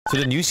So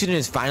the new season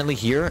is finally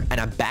here,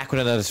 and I'm back with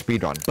another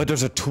speedrun. But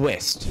there's a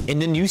twist. In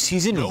the new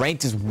season,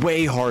 ranked is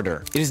way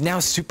harder. It is now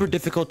super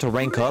difficult to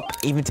rank up,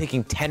 even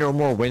taking 10 or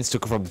more wins to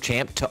go from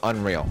champ to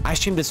unreal. I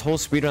streamed this whole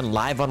speedrun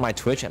live on my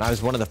Twitch, and I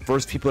was one of the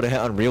first people to hit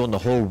unreal in the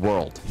whole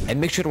world.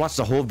 And make sure to watch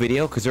the whole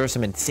video, because there are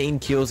some insane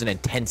kills and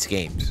intense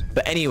games.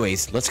 But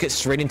anyways, let's get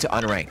straight into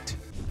unranked.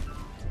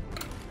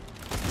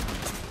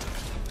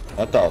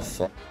 What the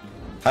fuck?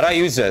 How do I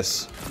use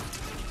this?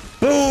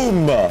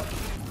 Boom!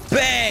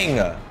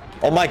 Bang!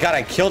 Oh my god,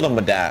 I killed him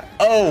with that.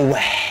 Oh,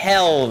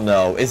 hell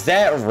no. Is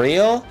that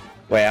real?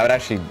 Wait, I would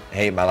actually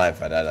hate my life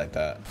if I died like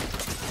that.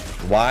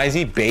 Why is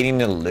he baiting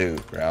the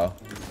loot, bro?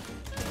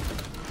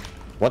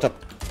 What the?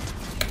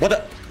 What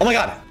the? Oh my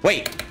god,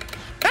 wait.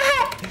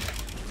 Ah!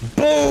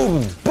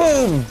 Boom!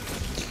 Boom!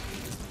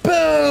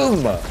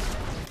 Boom!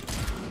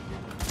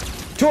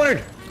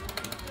 200!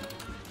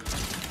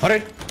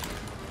 100!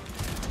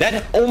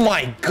 Dead? Oh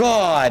my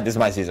god! This is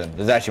my season.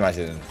 This is actually my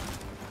season.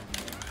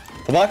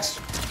 Full box?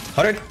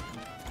 100?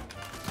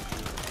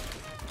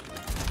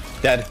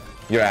 Dead.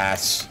 Your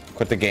ass.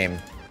 Quit the game.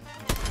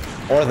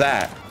 Or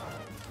that.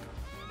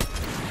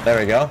 There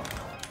we go.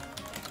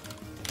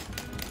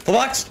 Full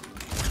box?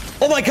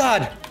 Oh my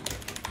god!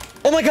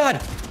 Oh my god!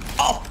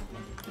 Oh!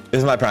 This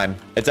is my prime.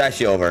 It's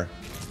actually over.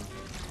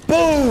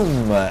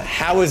 Boom!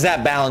 How is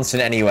that balanced in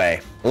any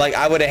way? Like,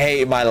 I would have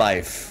hated my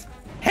life.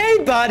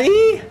 Hey,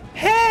 buddy!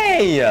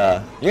 Hey!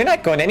 You're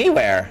not going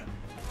anywhere.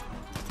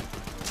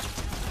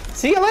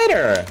 See you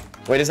later.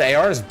 Wait, this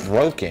AR is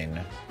broken.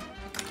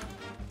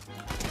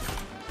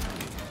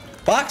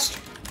 Boxed.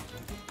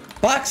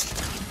 Boxed.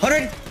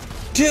 100.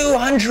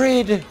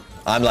 200.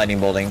 I'm lightning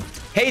bolting.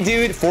 Hey,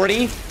 dude.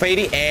 40,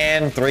 80,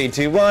 and 3,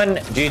 2, 1.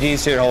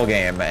 GG's to your whole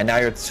game. And now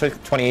you're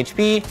 20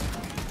 HP.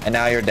 And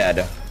now you're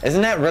dead.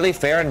 Isn't that really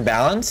fair and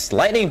balanced?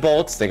 Lightning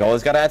bolts. They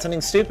always gotta add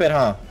something stupid,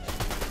 huh?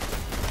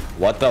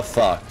 What the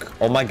fuck?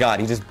 Oh my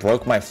god, he just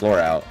broke my floor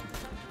out.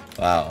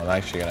 Wow, I'm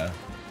actually gonna...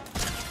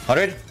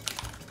 100?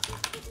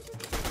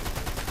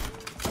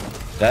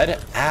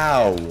 Dead?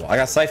 Ow. I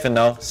got siphon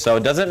though, so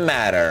it doesn't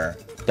matter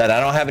that I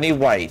don't have any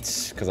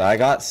whites, because I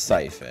got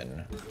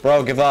siphon.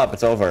 Bro, give up.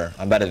 It's over.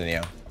 I'm better than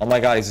you. Oh my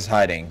god, he's just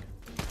hiding.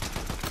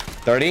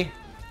 30?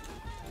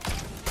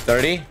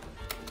 30?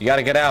 You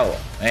gotta get out.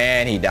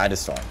 And he died to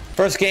storm.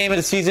 First game of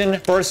the season,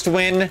 first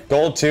win.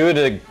 Gold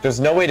 2. There's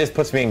no way this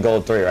puts me in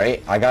gold 3,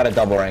 right? I gotta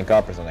double rank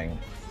up or something.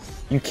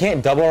 You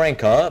can't double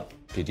rank up?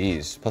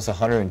 GG's. Plus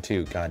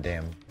 102.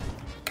 Goddamn.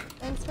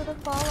 Thanks for the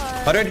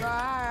follow. 100?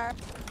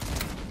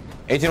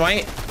 18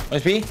 white. 1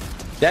 HP.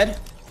 Dead.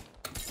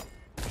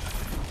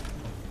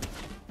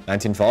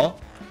 19 fall.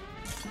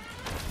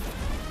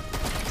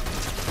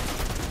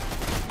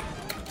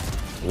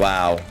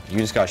 Wow. You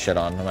just got shit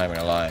on. I'm not even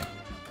gonna lie.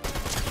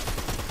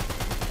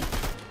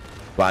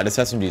 Wow, this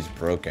SMG is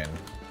broken.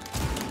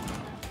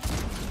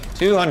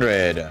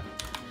 200.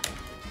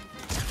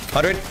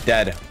 100.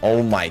 Dead.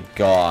 Oh my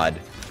god.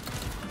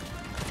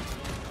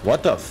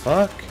 What the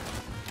fuck?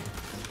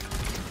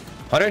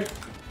 100.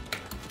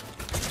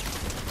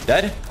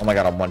 Dead? Oh my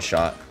god, I'm one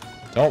shot.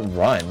 Don't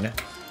run.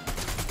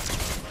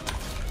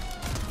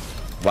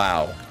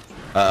 Wow.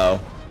 Uh-oh.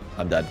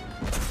 I'm dead.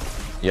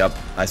 Yep,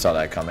 I saw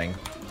that coming.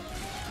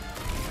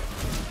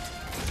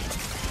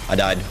 I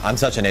died. I'm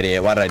such an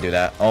idiot. Why did I do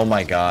that? Oh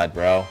my god,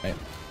 bro. Hey.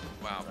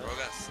 Wow, bro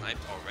got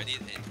sniped already.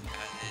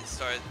 It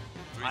started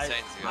 3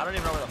 seconds ago. I don't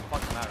even know where the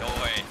fuck I'm at. No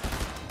way.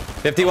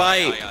 50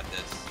 white. I got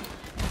this.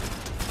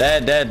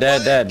 Dead, dead,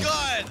 dead, dead. Good.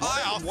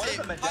 I'll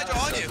save. Hydra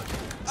on you.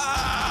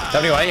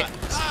 70 white.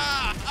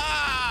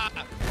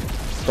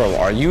 Bro,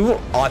 are you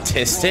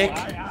autistic?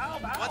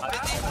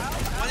 150.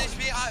 1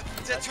 HP.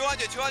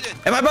 200. 200.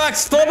 In my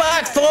box. Full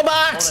box. Full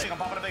box. I'm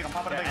popping a big, I'm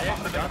popping a big, I'm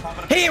popping a big, I'm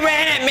popping a big. He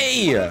ran at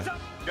me.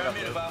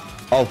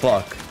 Oh,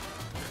 fuck.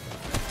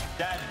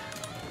 Dead.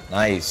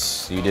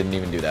 Nice. You didn't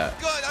even do that.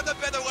 Good. I'm the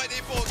better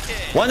lightning bolt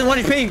kid. 1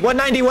 HP.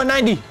 190.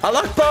 190.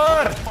 Allah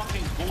Akbar.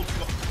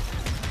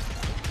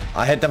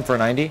 I hit them for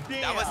 90.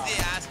 That was the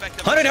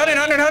aspect of 100, 100,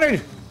 100,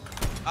 100.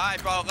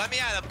 Alright, bro. Let me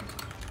at him.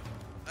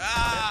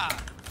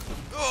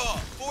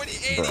 40,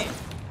 80.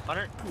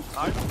 100.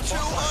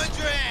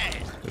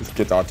 200. This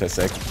kid's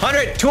autistic.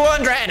 100,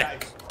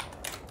 200.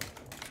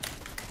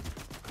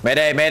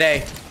 Mayday, mayday.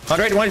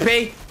 100, 1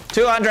 HP.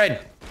 200.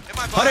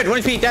 100,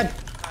 1 HP. Dead.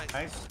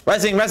 Nice.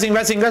 Resing, resing,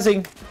 resing,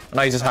 resing.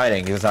 No, he's just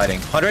hiding. He's just hiding.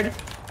 100.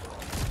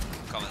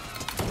 Coming.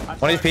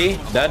 1 HP.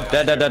 Dead,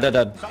 dead, dead, dead, dead,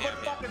 dead. Someone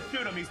fucking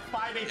shoot him. He's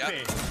 5 HP.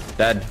 Yep.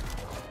 Dead.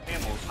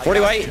 40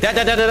 white. Dead,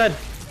 dead, dead, dead, dead.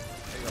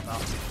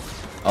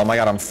 Oh my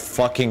god, I'm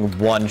fucking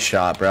one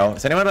shot, bro.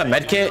 Does anyone have a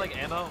med kit?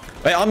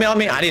 Wait, on me, on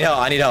me. I need help.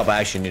 I need help. I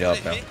actually need help,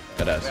 bro.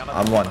 Good ass.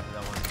 I'm one.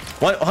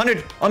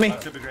 100 on me. I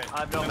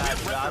have no match.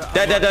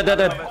 Dead, dead, dead, dead,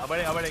 dead. I'm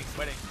waiting, I'm waiting,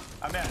 waiting.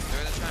 I'm dead.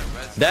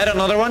 Dead,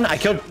 another one. I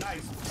killed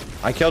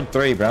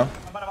 3, bro. I'm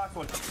about to box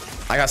one.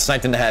 I got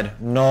sniped in the head.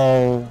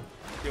 No.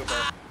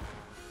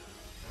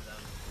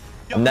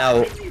 I'm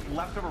now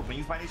Leftover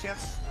wings by any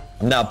chance?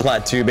 I'm now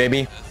plat 2,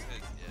 baby.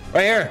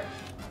 Right here.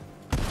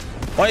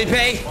 What do you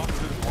pay?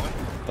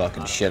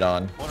 Fucking shit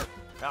on.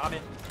 I'm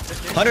in.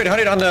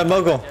 100 on the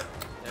mogul. Yeah.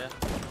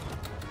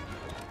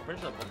 Where's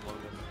the logo?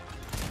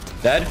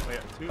 Dead.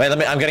 Wait,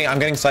 I'm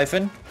getting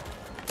siphon.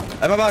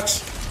 At my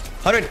box.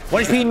 100.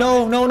 1 HP.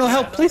 No,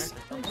 help, please.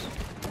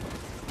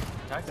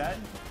 Dead?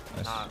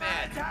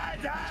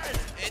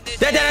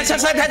 Dead.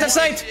 That's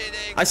sniped.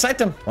 I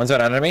sniped him. One's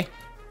out under me.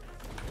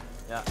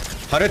 Yeah.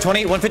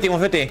 120,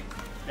 150.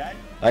 Dead?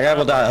 That guy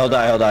will die. He'll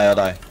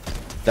die.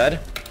 Dead.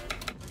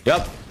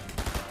 Yup.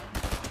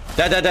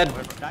 Dead.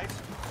 Nice.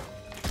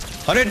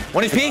 100.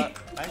 1 HP.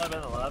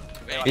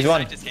 He's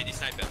one. Just KD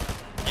snipe him.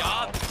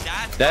 Yup,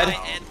 that's Dead.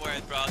 my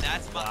N-word, bro.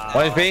 That's my...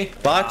 1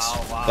 HP. Box.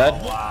 Dead.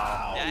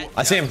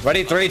 I see him.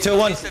 Ready? 3, 2,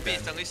 1. Unleash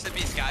the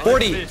beast, guys.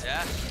 40.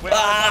 Yeah.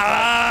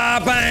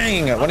 Ah,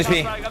 bang. 1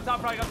 HP. I'm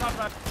top right.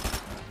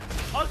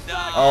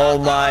 Oh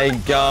my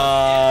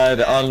god.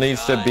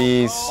 Unleash the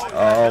beast.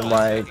 Oh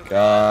my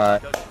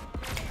god.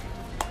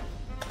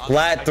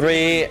 Flat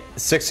 3,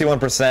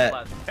 61%.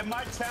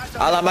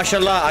 Allah,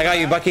 mashallah. I got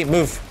you, Bucky.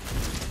 Move.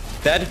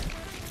 Dead.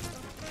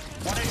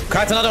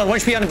 Cracked another one. 1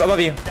 HP above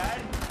you.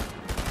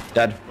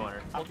 Dead.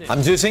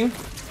 I'm Zeusing.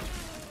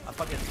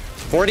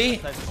 40.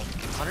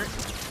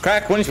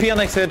 Crack. 1 HP on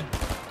next kid.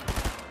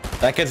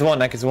 That kid's one.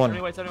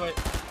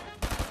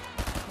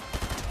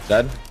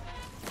 Dead.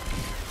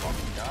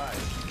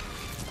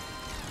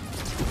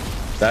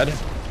 Dead.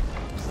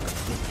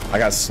 I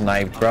got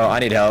sniped, bro. I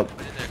need help.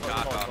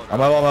 On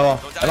my wall.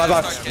 In my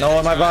box. No,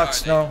 in my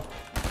box. No.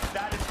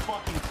 That is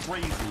fucking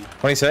crazy.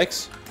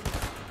 26. I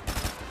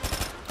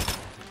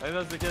think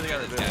that's the kid that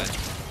got removed.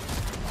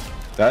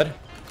 Dead.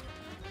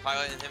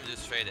 Pilot and him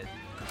just traded.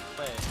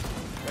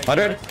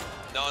 100.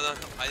 No,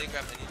 I didn't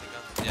grab anything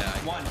else. Yeah,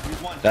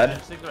 He's one.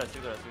 Dead. Stick the rest.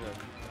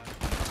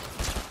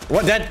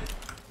 One dead.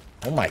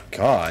 Oh my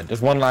god.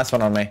 There's one last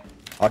one on me.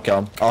 I'll kill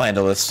him. I'll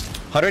handle this.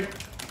 100.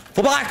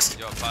 Full box.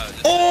 Yo, pilot,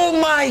 Oh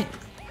my.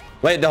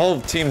 Wait, the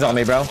whole team's on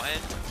me, bro. one.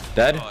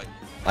 Dead. Oh,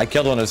 I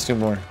killed one. There's 2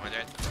 more.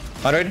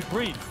 100.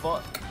 Breed,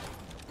 fuck.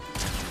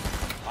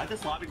 Why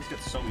this lobby just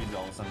gets so easy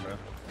all of a sudden, bro?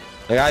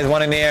 The guy's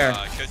one in the air.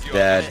 'cause you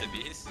Dead. unleashed the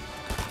beast.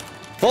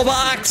 Full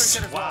box.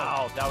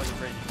 Wow, that was a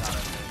crazy shot.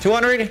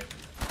 200.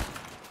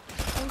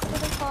 Thanks for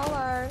the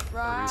follower.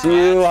 Right.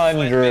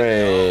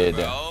 200.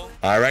 Bro.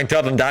 I ranked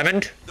up in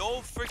diamond.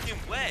 No freaking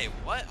way.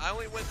 What? I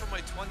only went from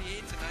like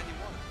 28 to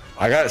 91.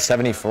 I got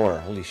 74.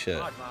 Holy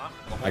shit.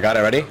 I got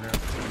it ready.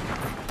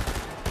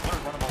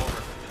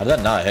 How did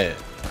that not hit?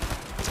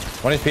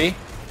 1 HP.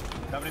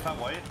 75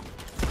 white.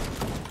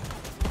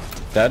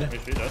 Dead.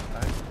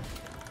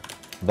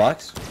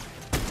 Box.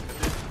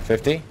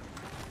 50.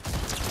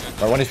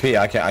 Oh, 1 HP.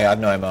 I have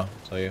no ammo.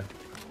 So you.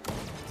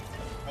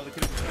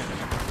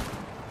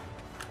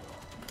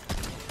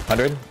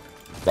 100.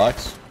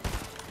 Box.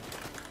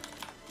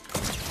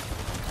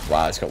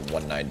 Wow, it's got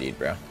 190,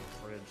 bro.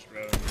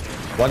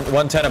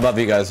 110 above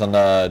you guys on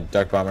the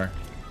dark bomber.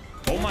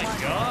 Oh my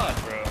god,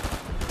 bro.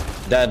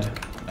 Dead.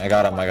 I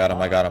got him.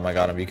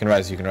 You can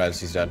res. He's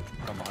dead.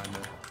 I'm behind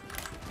it.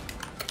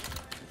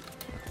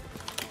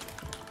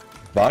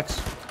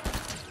 Box.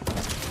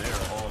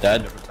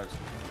 Dead.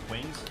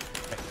 Wings.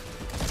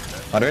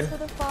 100. For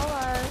the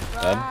follower.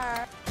 Dead.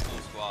 Right. Full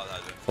squad,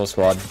 Hydra. Full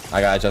squad.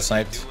 I just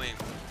sniped. Doing.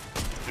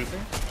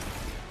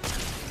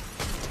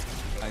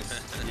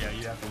 Yeah,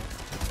 you have to.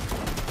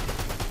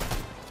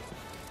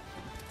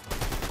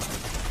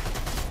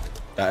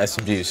 That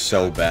SMG is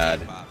so bad.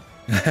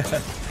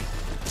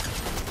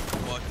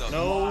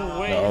 No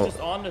way, No. just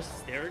on the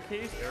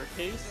staircase?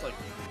 Like,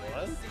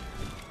 what?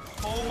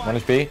 Oh my. 1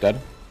 HP. Dead.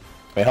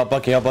 Wait, help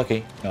Bucky.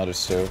 No,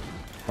 there's 2.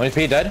 1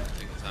 HP. Dead.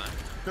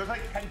 There's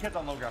like 10 kids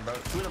on low ground, bro. 2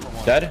 of them are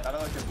one. Dead. I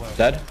don't like this low.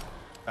 Dead.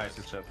 Nice,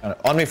 good shit.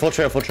 On me. Full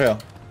trail.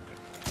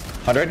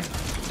 100.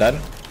 Dead.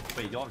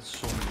 Wait, y'all have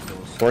so many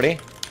kills. 40. Yeah, I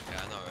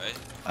know, right?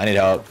 I need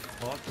help.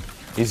 Fuck.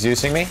 He's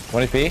using me.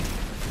 1 HP.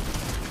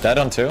 Dead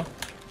on 2.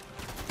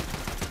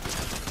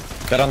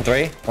 Dead on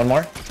 3. 1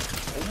 more.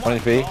 1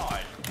 HP. God.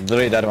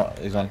 Literally dead on.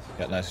 He's on.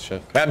 Yeah, nice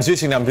shit. Wait, I'm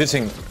Zeusing now. I might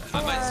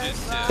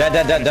Zeus too.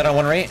 Dead on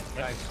 1 rate.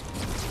 Nice.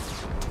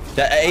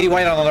 80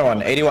 white on another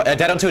one. 80 white.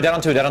 Dead on 2. Just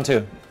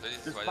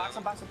box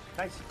him.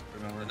 Nice.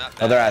 Remember.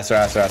 Oh, they're ass.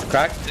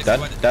 Crack.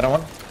 Dead on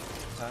 1.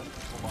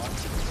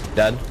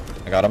 Dead.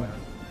 I got him.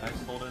 Nice,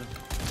 hold in.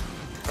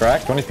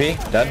 Cracked. 1 HP.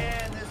 Dead.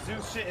 Man, this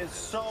Zeus shit is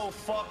so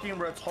fucking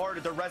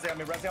retarded. They're rezzing on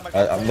me.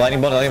 I'm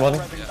lighting one. Full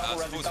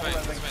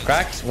Rezzing.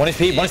 Cracked. 1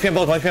 HP. 1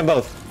 HP on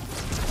both.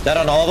 Dead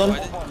on all of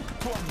them.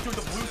 Dude,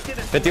 the blue skin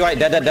is 50 white.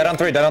 Dead on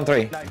 3. nice.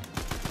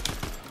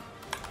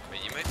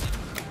 Wait, you might be...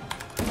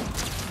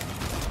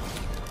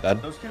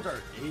 Dead. Those kids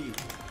are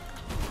 8.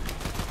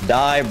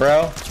 Die,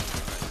 bro.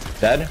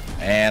 Dead.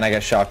 And I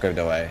got shotgunned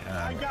away.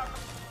 I got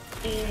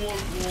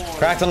almost one.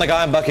 Cracked on the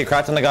guy on Bucky. I'm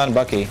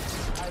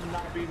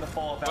not beating the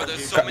fall. Bro,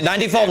 there's so many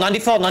 90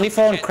 fall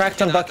and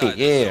cracked on Bucky.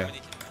 Yeah.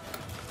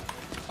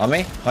 On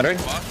me. 100.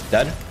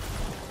 Dead.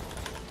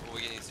 We're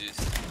getting Zeus.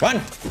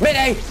 Run.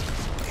 Mid-A.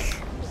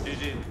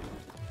 GG.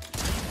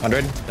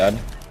 100. Dead.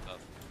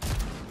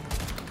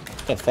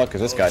 the fuck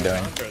is this guy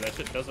doing? That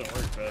shit doesn't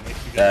work, bro. It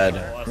makes you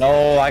Dead.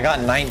 No, I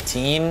got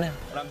 19. And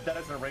I'm dead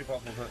as a rape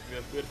off of it.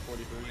 We have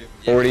 43.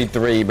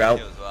 43, bro.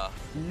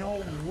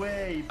 No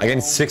way, I bro. get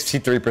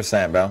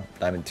 63%, bro.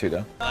 Diamond 2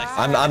 though.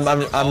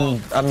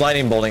 I'm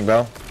lightning bolting,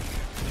 bro.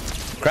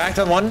 Cracked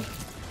on one.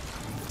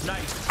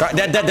 Nice.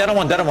 Dead on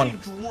one. Dead on one.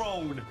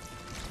 Drone.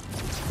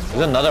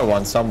 There's another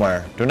one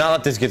somewhere. Do not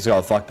let these kids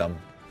go. Fuck them.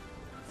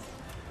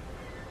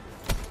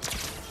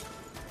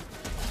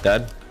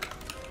 Dead.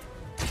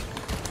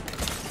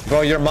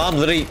 Bro, your mom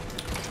literally...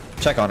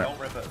 Check on it. Don't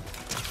rip it.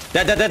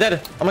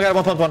 Dead. Oh my god,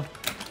 1.1.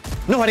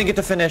 No, I didn't get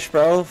to finish,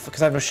 bro.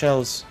 Because I have no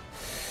shells.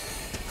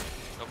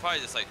 They'll probably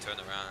just like turn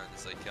around and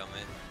just like kill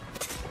me.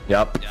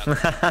 Yup.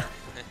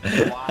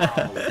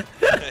 Wow.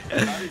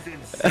 That is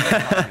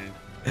insane.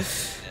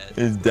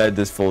 He's dead,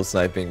 this full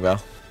sniping, bro.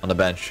 On the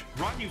bench.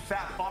 Run, you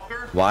fat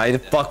fucker. Why the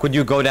fuck would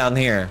you go down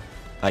here?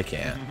 I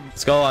can't.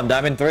 Let's go, I'm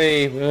diamond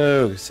 3.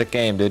 Woo, sick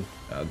game, dude.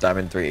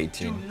 Diamond 3,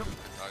 18.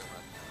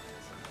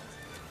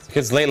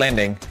 Kid's late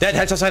landing. Dead,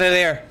 headshot side of the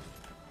air.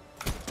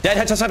 Dead,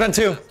 headshot side on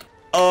 2.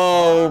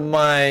 Oh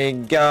my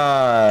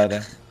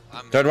god.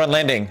 Third one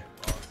landing.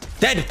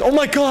 Dead! Oh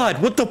my god!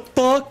 What the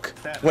fuck?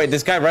 Wait,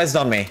 this guy rezzed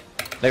on me.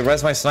 They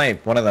rezzed my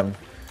snipe, one of them.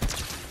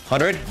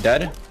 100,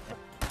 dead.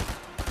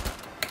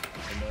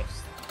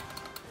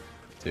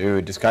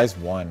 Dude, this guy's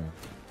 1.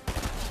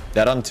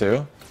 Dead on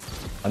 2.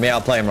 Let me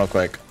outplay him real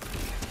quick.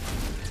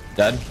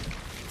 Dead.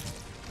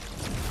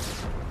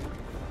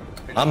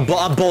 I'm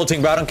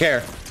bolting, bro. I don't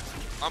care.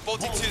 I'm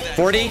bolting too then.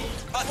 40.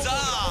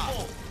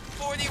 Huzzah!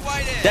 40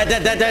 whited.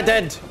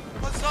 Dead.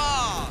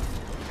 Huzzah!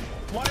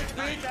 One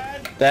HP,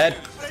 dead. Dead.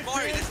 This is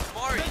Mari.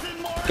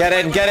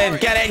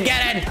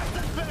 Get in.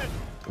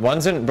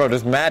 One's in, bro.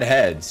 There's mad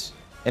heads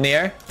in the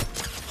air.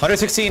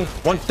 116.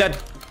 One dead.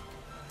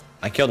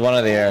 I killed one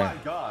of the Oh air. my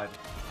god.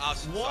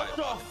 What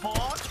the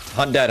fuck?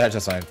 Hunt dead.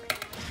 Headshot sign.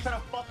 What kind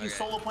of fucking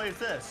solo play is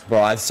this?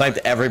 Bro, I've sniped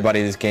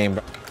everybody this game.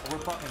 Bro. We're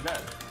fucking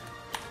dead.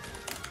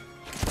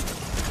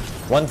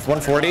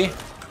 140.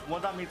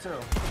 One's on me too.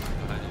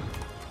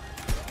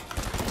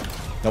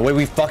 No way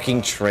we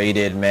fucking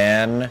traded,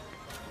 man.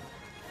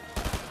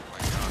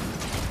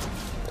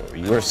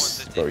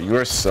 Bro, you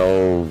are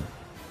so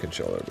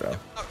controller, bro.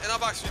 Oh, in our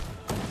box.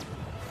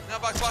 In our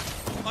box.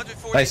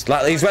 140. Nice.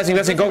 He's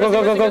resting. Go. What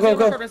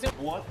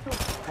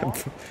the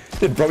fuck?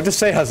 Did bro just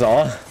say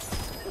huzzah?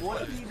 What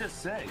did he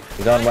just say?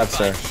 He's on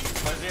Webster.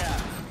 But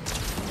yeah.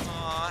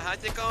 Aw,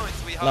 how's it going,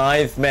 sweetheart?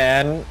 Ninth,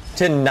 man.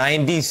 To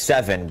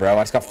 97, bro.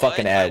 I just got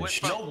fucking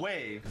edged. No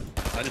way.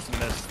 I just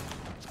missed.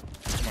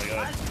 Oh my I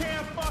god.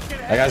 can't fucking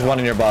That guy's one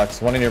in your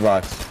box. One in your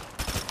box.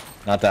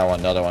 Not that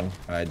one. The other one.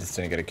 I just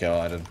didn't get a kill.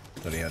 I did.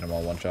 Thought he had him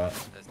all one shot.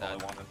 There's all I none.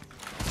 wanted.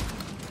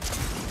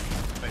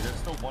 Wait, there's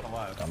still one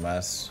alive.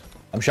 Dumbass.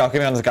 I'm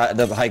shocking me on this guy.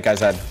 The height guy's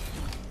head.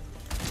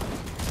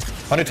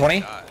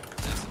 120. God,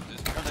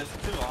 there's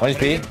 1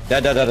 HP.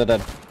 Dead. he's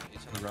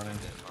on the Running.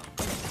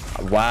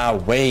 Wow.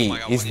 Wait. Oh my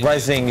God, He's what are you doing?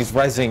 rising. He's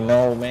rising.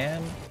 No,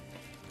 man.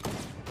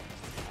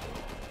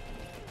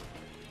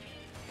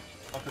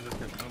 Fuck is this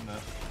kid doing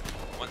that?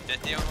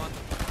 150 on one.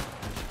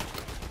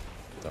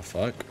 The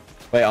fuck?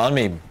 Wait, on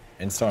me.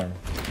 In storm.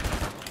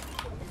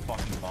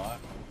 Fucking bot.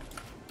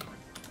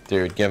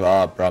 Dude, give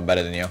up, bro. I'm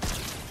better than you.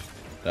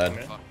 Dead.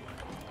 Okay.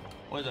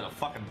 What is it, a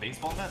fucking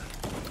baseball net?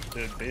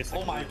 Dude,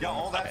 basically. Oh my god,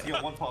 all that to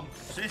get one pump.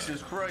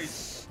 Jesus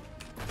Christ.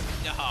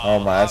 Oh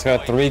my, that's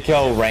got 3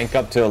 kill rank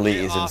up to elite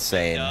is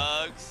insane.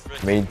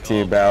 Me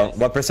too, bro.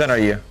 What percent are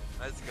you?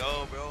 Let's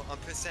go, bro. I'm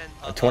percent.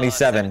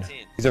 27.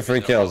 17. These are free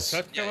kills.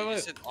 Yeah, you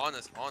said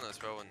honest, bro.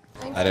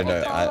 And I didn't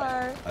know.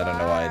 I don't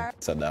know why I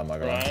said that. I'm not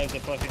gonna lie.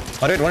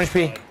 100, 1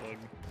 HP.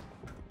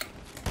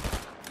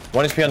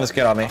 1 HP on this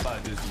kid on me. I thought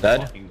I'd do some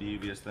Dead. fucking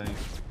devious things.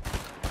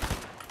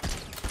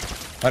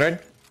 100.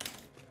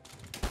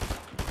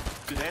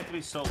 Dude, they have to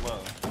be so low.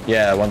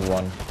 Yeah, one's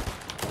 1.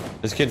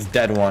 This kid's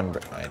dead 1,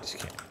 bro. I just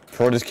can't.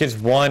 Bro, this kid's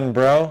 1,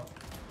 bro.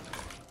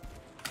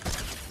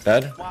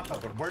 Dead. Swamp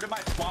weapon. Where did my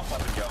swamp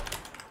weapon go?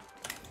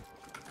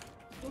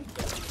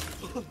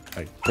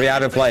 Right. 3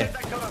 out of play.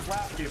 That killed us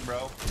last game,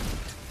 bro.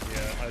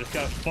 Yeah, I just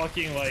got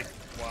fucking like,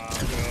 wow,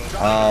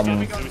 bro. Um,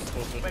 Wait,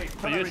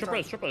 Oh, you trip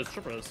us.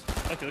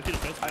 Okay, look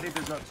at I need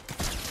the guns.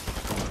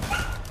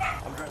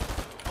 I'm good.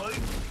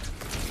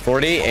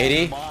 40,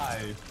 80. My.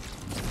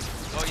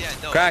 oh yeah,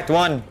 no. Cracked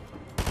 1. In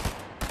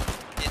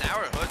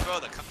our hood, bro.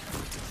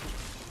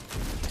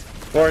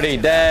 40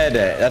 dead.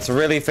 That's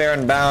really fair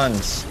and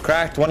balanced.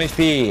 Cracked 1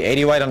 HP.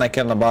 80 white on that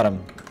kid on the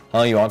bottom. How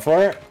long you on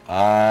for it?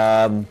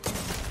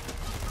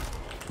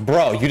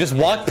 Bro, you just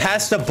walked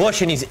past the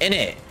bush and he's in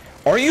it.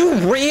 Are you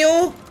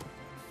real?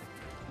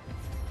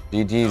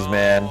 GG's,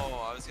 man.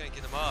 Oh, I was gonna get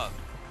him up.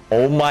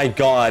 Oh my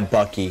god,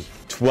 Bucky.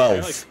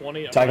 12. like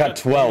 20. So I got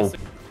 12.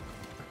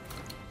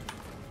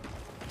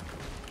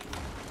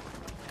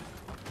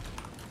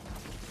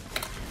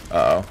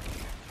 Uh-oh.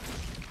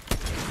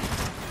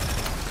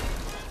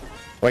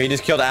 Wait, you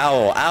just killed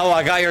Owl. Owl,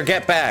 I got your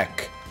get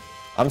back.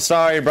 I'm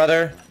sorry,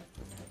 brother.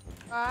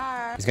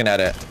 He's gonna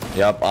edit.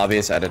 Yup,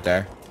 obvious edit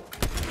there.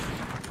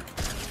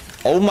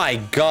 Oh my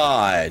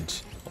god.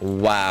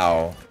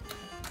 Wow.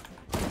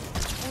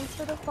 Thanks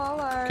for the follow.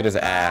 Look at his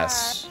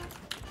ass.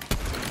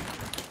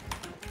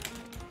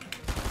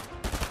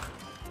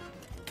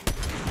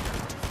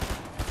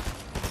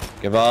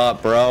 Give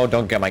up, bro.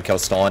 Don't get my kill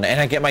stolen.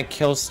 And I get my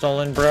kill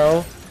stolen,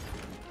 bro.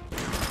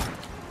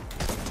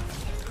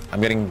 I'm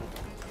getting...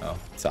 Oh,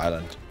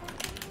 silent.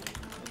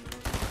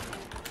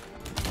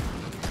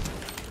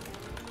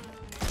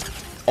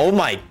 Oh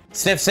my...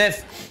 Sniff,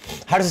 sniff.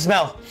 How does it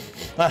smell?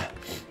 How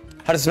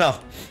does it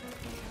smell?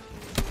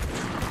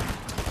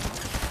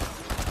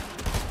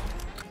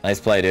 Nice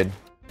play, dude.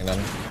 And then,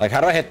 like,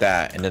 how do I hit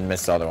that and then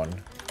miss the other one?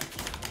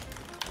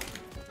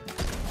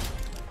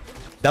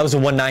 That was a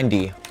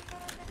 190.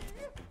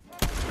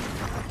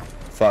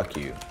 Fuck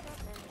you.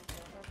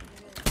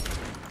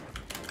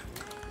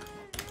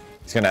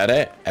 He's gonna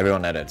edit?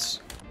 Everyone edits.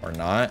 Or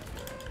not.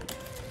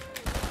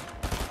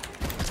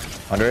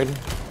 100.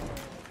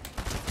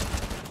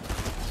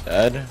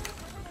 Dead.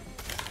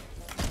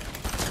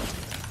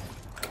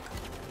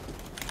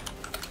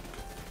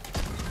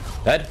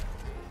 Dead.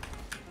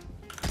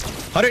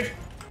 100.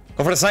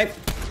 Go for the snipe.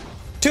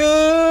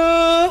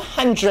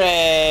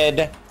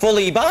 200.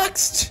 Fully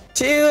boxed.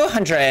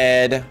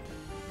 200.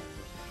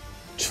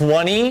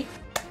 20.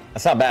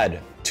 That's not bad.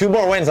 2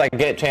 more wins, I can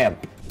get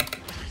champ.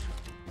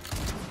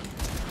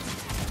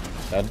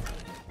 Dead.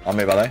 On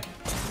me, by the way.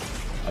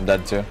 I'm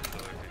dead too.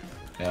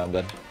 Yeah, I'm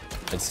dead.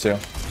 It's 2.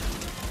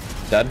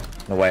 Dead?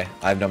 No way.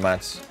 I have no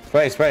mats.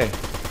 Spray, spray.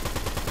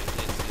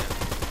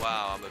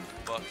 Wow, I'm a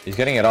fuck. He's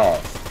getting it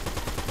off.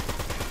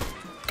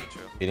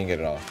 He didn't get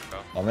it off.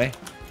 On me?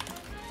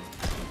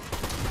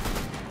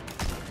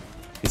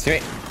 He's me.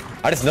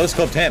 I just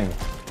no-scoped him.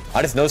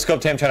 I just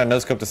no-scoped him trying to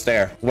no-scope the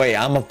stair. Wait,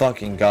 I'm a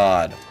fucking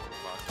god.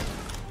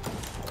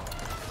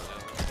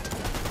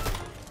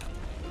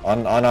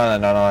 On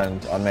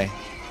me.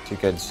 2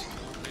 kids.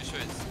 Pretty sure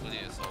it's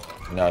Lydia solo.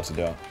 No, it's a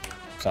duo.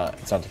 It's not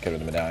the kid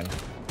with the medallion.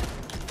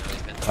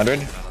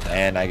 100?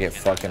 And I get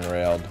fucking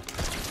railed.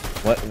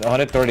 What?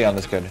 130 on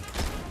this kid. The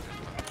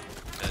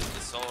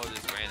solo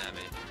just ran at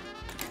me.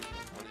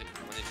 When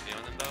they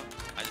feeling him though,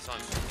 I just saw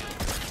him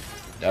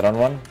shooting. Dead on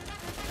one? He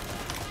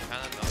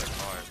found another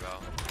car, bro.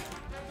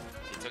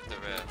 He took the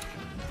rip.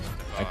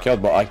 I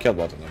killed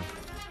both of them.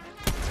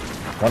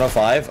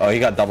 105? Oh, he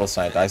got double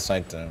sniped. I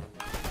sniped him.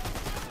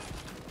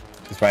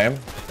 You spray him?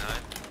 29.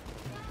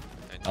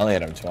 I only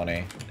hit him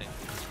 20.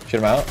 Shoot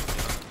him out.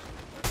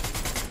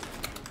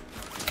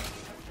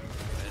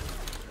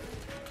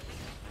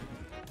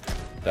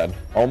 Dead.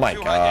 Oh my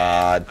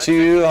god.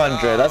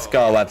 200. Let's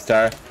go,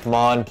 Webster. Come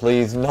on,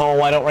 please.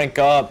 No, I don't rank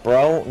up,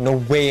 bro. No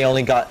way. I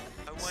only got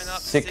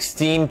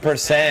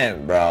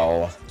 16%,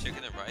 bro.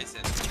 Chicken and rice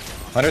and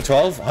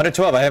 112?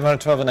 112. I have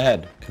 112 in the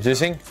head.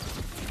 Confusing.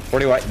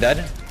 40 white.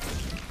 Dead.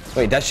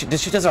 Wait, this shit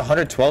does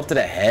 112 to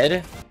the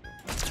head?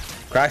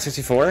 Crack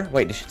 64?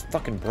 Wait, this shit's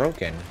fucking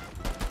broken.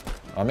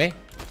 On me?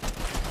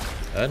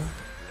 Dead.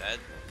 dead.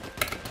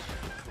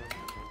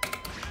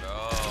 Bro.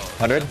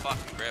 100?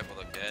 Fucking grip,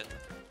 look dead.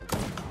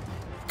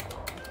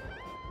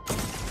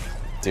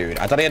 Dude,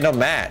 I thought he had no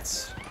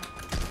mats.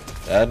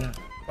 Dead.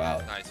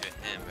 Wow. Nice hit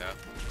him, bro.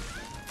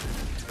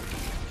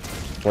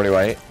 40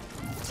 white.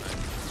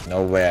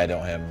 No way I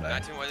don't hit him. Man.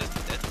 19 white is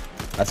dead.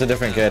 That's a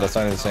different kid. That's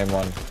not even the same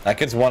one. That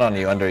kid's one on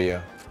you, under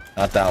you.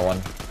 Not that one.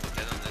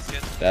 Dead on this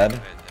kid. Dead? Yeah.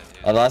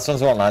 Oh, the last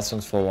one's one. Last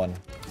one's full one.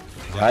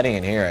 He's hiding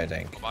in here, I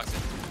think. Box it.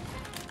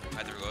 I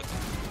had to reload.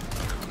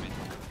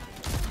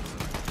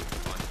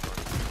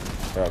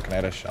 Bro, can I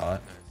get a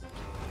shot?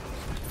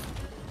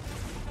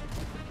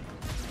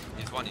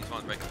 He's one,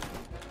 break him.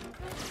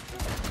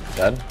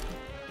 Dead? I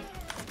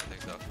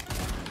think so.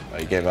 Oh,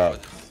 he gave up.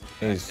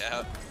 He's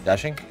Yeah.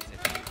 dashing?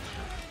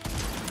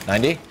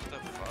 90? What the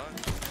fuck?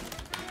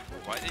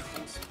 Why they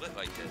full split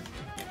like this?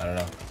 I don't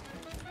know.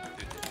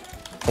 Dude,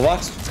 Full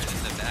box? right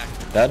in the back.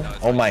 Dead? No, it's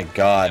Oh my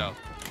god. Yo.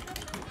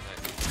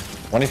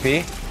 1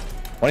 HP?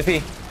 1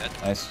 HP? Dead.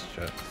 Nice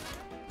shit.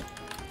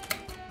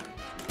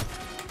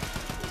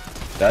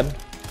 Dead?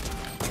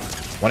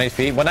 1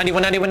 HP? 190,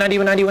 190, 190,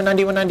 190,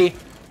 190, 190.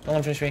 Don't let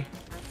him finish me.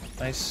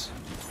 Nice.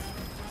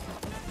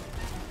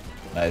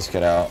 Nice,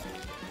 get out.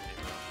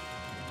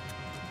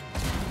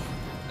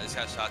 I just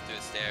got shot through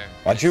a stair.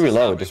 Why'd you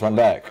reload? Just run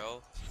back.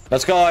 Bro.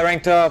 Let's go, I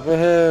ranked up.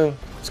 Woohoo.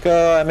 Let's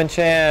go, I'm in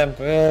champ.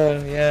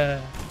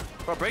 Yeah.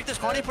 Bro, break this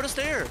corner, put a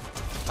stair.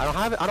 I don't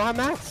have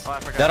mats. Oh, I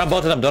forgot. Dead on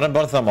both of them. Dead on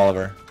both of them,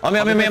 Oliver. On me.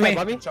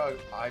 Chug,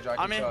 I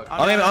I'm in.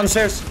 On me, on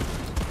stairs.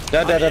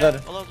 Dead.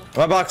 Hello.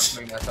 My box.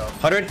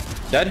 100.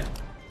 Dead.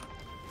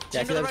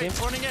 Team to the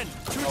right, running in.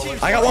 2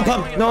 teams. I got 1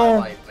 pump.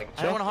 No. I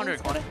got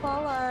 100. Thanks for the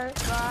follow.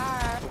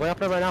 Bye. Way up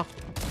there right now.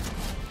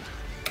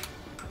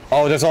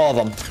 Oh, there's all of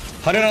them.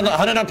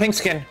 100 on pink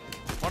skin.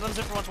 One of them's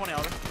in for 120,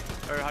 Oliver.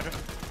 Or Hydra.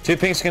 2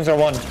 pink skins are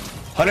 1.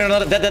 100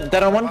 on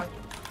dead on 1. I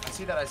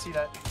see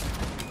that.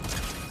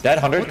 Dead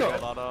 100.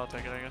 I'll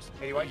take it, I guess.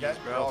 80 white dead.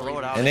 Bro, throw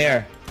it out. In the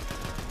air.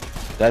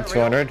 Dead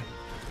 200.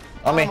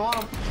 On me. I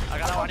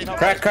got I need help.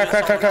 Crack.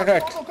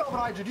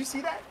 Did you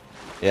see that?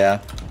 Yeah.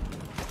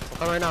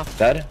 Come right now.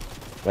 Dead.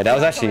 Wait, that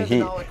was actually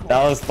heat.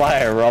 That was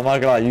fire, bro. I'm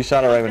not gonna lie. You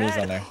shot it right when he was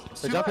on there.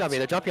 They're jumping on me.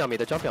 They're jumping on me.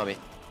 They're jumping on me.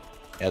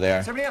 Yeah, they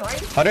are. Somebody on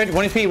height? 100,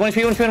 1 HP, 1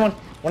 HP, 1 HP,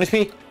 1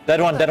 HP. Dead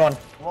one, dead one.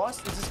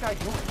 Lost? Is this guy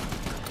doing?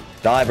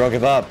 Die, bro.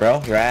 Give up,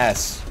 bro. Your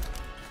ass.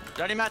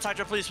 Dirty Matt,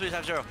 Hydra, please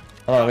have 0.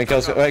 Hold on, let me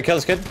kill this. Wait, kill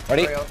this kid.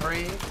 Ready?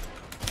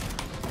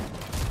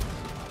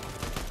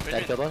 303.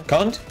 Dead killed one.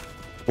 Coned.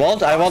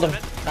 Walled. I walled him.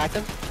 Cracked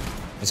him.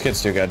 This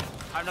kid's too good.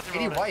 I have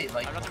nothing 80 reloaded. white,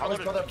 like, I have nothing how is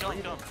reloaded. brother-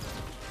 Kill him.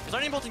 He's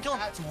lightning bolting, kill him.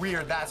 That's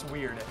weird. That's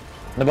weird.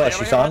 In the bush.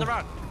 You saw him?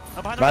 Behind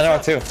the rock. Behind the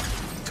rock, too.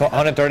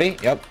 130.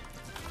 Yep.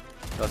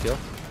 No kill.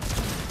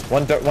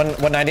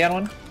 190 on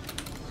one.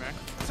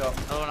 So,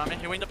 Another one on me.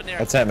 He winged up in the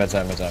air. It's him. It's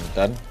him. It's him.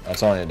 Dead.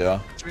 That's all I need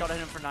to do. Shot at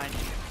him for 90.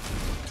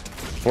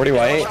 40 One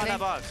white. shot in that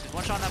box. He's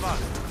one shot in that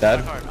box. Dead.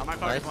 On my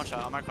card is one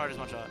shot. On my card is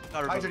one shot.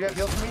 Hydra, do you have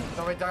heals for me?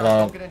 No, right there. Hello.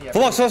 Don't get in yet.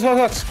 Full box. Full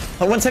box.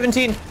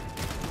 117.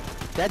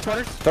 Dead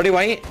 200. 30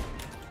 white.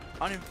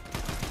 On you.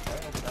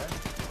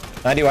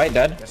 90 white.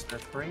 Dead. Mr.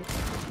 3.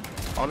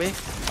 On me.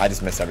 I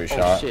just missed every Oh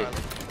shot. shit.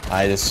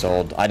 I just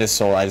sold. I just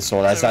sold. I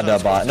just had the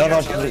bot. No,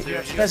 no. Did you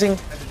have Pressing.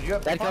 Did you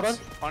have Dead killed one.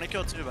 On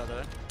killed 2, by the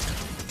way.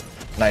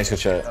 Nice. Good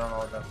shit. I don't know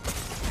what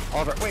that.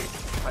 Oliver. Wait,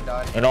 I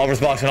died. In Oliver's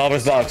box. In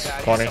Oliver's box.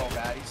 He's Corner. so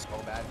bad. He's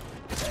so bad.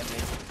 It's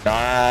ending.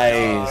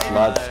 Nice.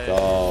 Nice. Let's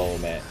go,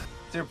 man.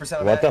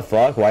 0% What the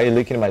fuck? Why are you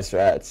leaking my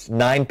strats?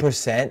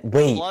 9%?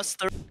 Wait. Plus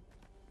 30.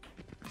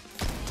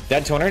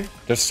 Dead 200?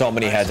 There's so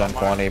many heads on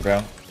quantity,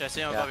 bro. Yeah,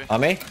 see him above you.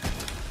 On me?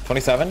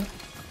 27?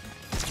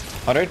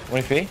 100?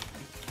 1 HP?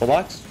 Full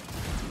box?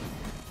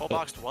 Full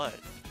boxed what?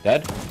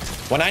 Dead?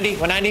 190?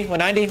 190?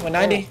 190?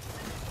 190?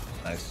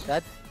 Nice.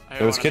 Dead. I hear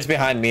There was one kids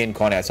behind me and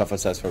Kwani. I saw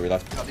footsteps before we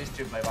left. No, these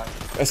two play by.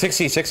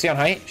 60 on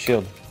height?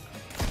 Shield.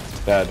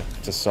 Dead.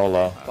 Just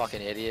solo.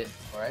 Fucking idiot.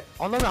 Alright.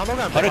 On the ground.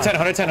 110,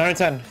 110,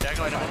 110. Yeah,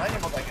 go ahead.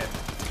 Lightning bolt like it.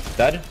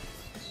 Dead?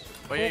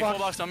 Wait, Full full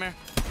box down here.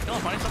 Kill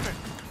him, funny, up here.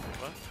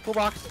 Full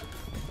box.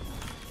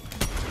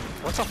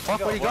 What the fuck?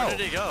 Where'd he Where go?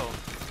 did he go?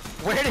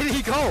 Where did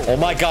he go? Oh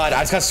my god,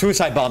 I just got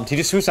suicide bombed. He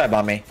just suicide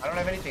bombed me. I don't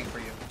have anything for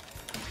you.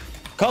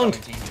 Coned.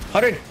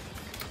 100.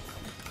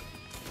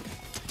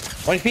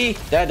 1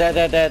 HP. Dead.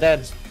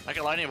 I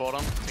can lightning bolt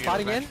him to get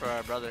Spotting revenge in? for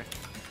our brother.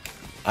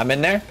 I'm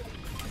in there.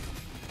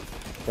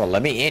 Bro,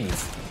 let me in.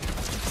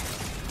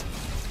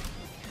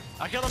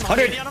 I killed him.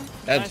 100. 180 on him.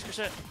 Dead. Nice, good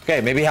shit. Okay,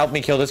 maybe help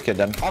me kill this kid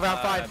then. All round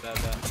 5.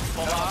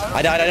 Full box.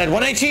 I died.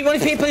 180, 1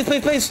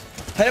 HP, please.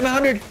 Hit him at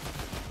 100.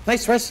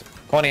 Nice, rest.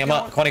 Kwani, I'm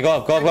up. Kwani, go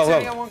up. Setting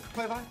Go. on one,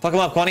 play by. Fuck him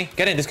up, Kwani.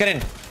 Get in, just get in.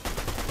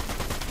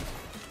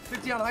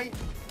 50 on height.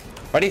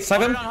 Ready? Snipe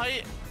 100 him. on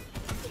height.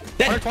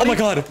 Dead. Oh my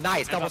god.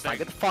 Nice. Double snipe.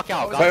 Get the fuck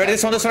out. Wait, ready?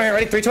 This one here.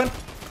 Ready? 3, 2, 1.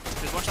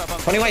 There's one shot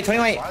above. 20 white.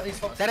 Why are these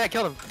folks? Dead. I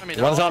killed him. I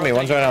mean, One's they're on me. all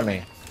One's right on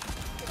me.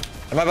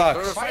 In my They're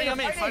box. fighting on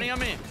me. Fighting. Fighting on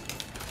me.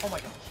 Oh my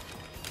gosh.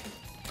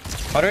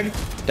 100.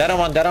 Dead on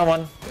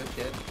one. Good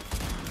kid.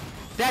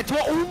 Dead.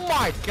 Oh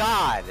my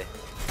god.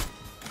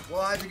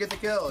 Well, how'd you get the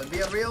kill? And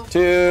be unreal?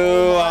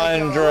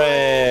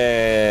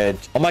 200.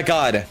 Oh my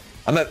god.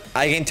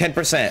 I gained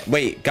 10%.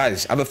 Wait,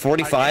 guys, I'm at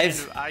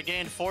 45. I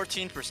gained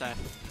 14%.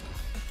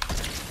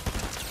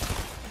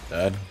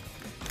 Dead.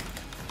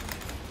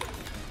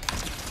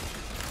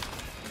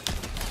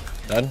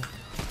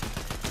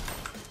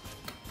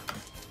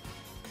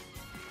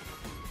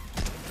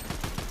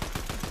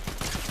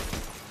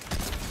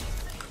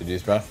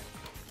 GG's, bro.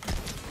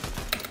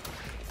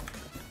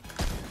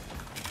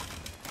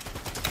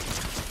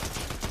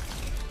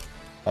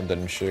 I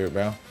didn't shoot,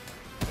 bro.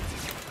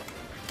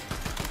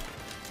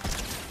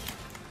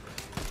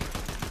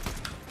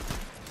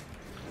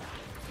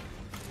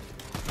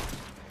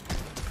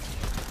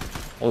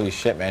 Holy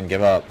shit, man,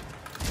 give up.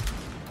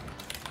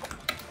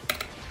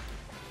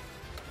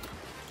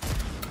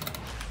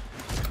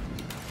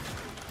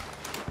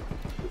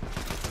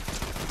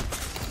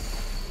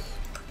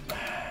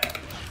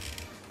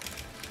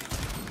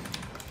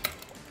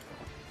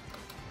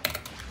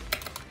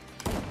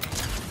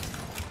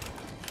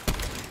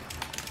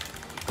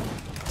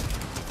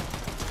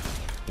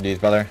 GG's,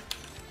 brother.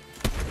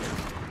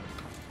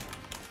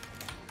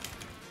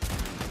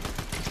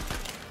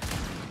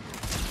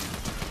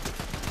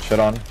 Shit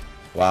on.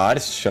 Wow, I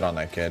just shit on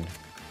that kid.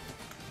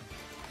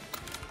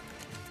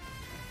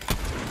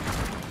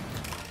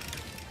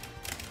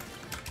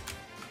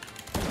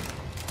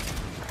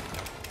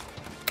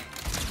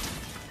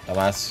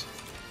 Dumbass.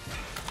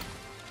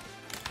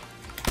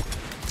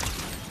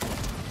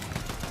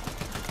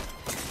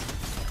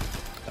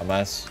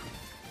 Dumbass.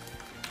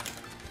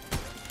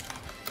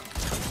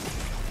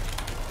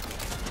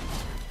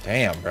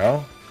 Damn,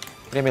 bro.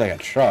 He hit me like a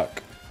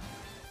truck.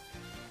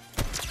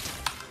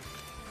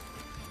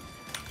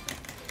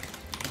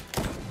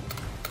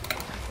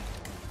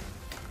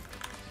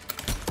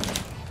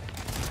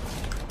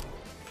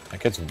 That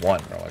kid's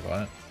one, bro. Like,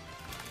 what?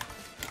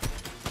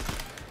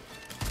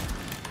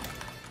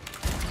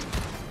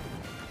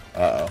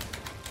 Uh-oh.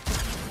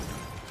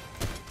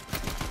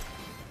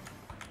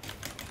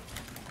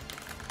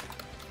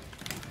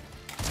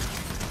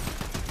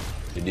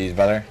 GG's,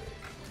 brother.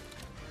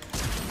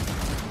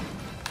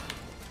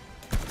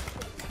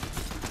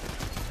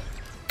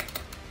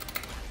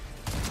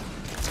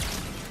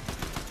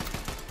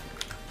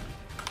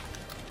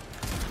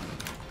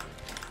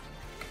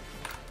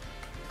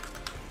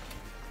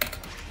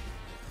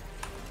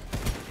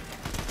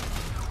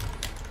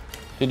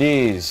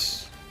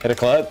 GG's. Hit a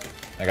clip.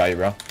 I got you,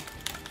 bro.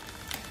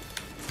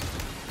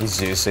 He's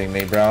Zeusing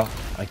me, bro.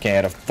 I can't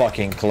hit a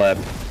fucking clip.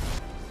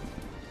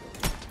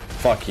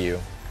 Fuck you.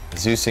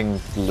 Zeusing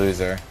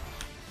loser.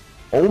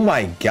 Oh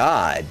my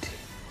god.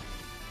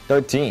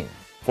 13.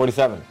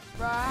 47.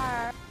 Rawr.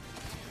 I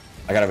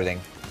got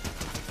everything.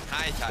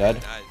 Nice, Dead.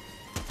 nice.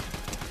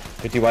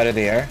 50 wide in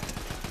the air.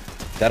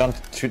 Dead on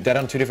two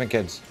different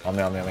kids. On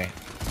me.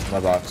 My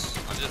box.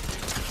 I'm just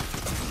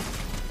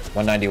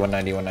 190,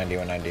 190, 190,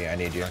 190. I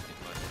need you.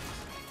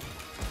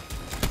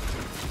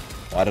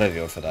 Why did I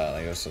go for that?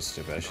 Like, it was so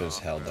stupid. I should have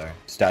just held there.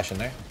 Stash in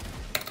there.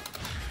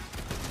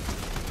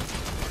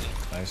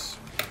 Nice.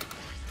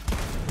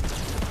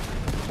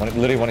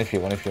 Literally 1 HP,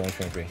 1 HP, 1 HP,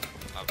 1 HP.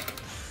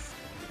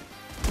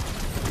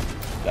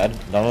 Dead?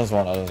 That one's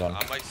one, other one.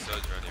 I'm like so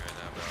drony right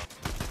now, bro.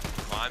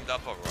 Climbed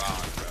up a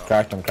rock, bro.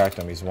 Cracked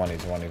him. He's one.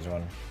 Dead.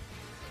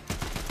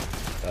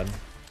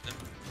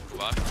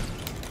 What?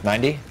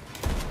 90?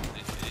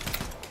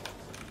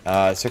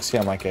 60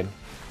 on my kid.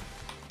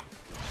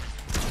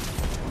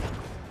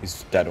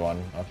 He's dead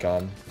one. I'll kill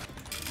him.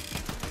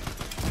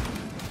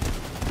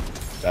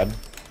 Dead.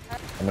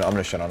 I'm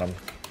gonna shit on him.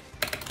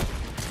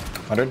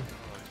 100.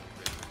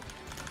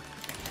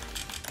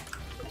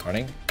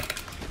 Running.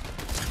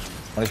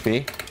 1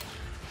 HP.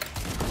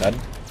 Dead.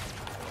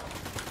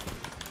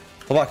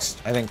 Full box,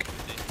 I think.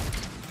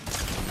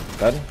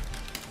 Dead.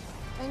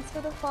 Thanks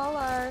for the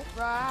follow.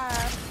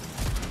 Rawr.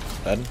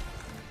 Dead.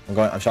 I'm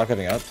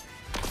shotgunning up.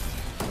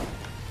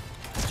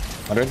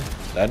 100.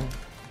 Dead.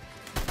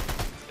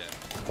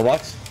 Full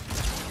box.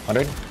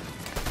 100.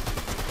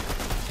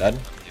 Dead.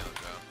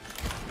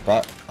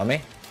 Bot on me.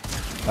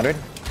 100.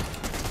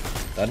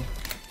 Dead.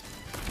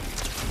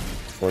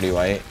 40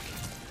 white.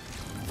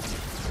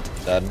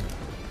 Dead.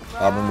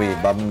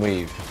 Bob and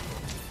weave.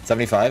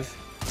 75.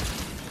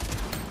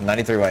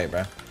 93 white,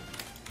 bro.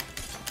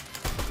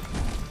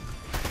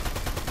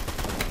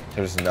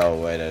 There's no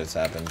way that it's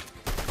happened.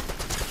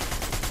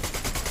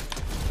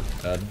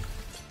 Dead.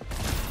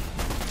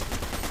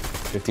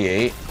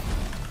 58.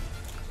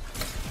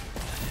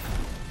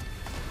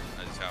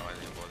 I just got my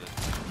name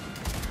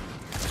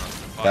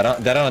boarded. Dead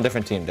on a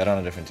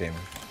different team.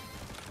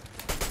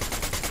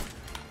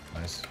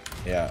 Nice.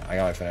 Yeah, I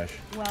got my finish.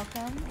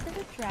 Welcome to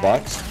the track.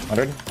 Box.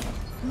 100.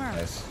 Merc.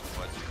 Nice.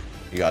 What?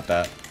 You got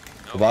that.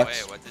 No The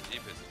box. way, what the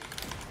jeep is?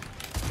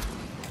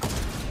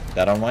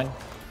 Dead on mine.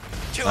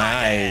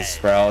 Nice,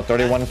 bro.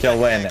 31 kill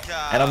win.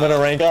 And I'm gonna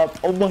rank up.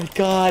 Oh my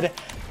god.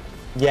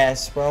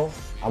 Yes, bro.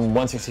 I'm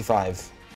 165.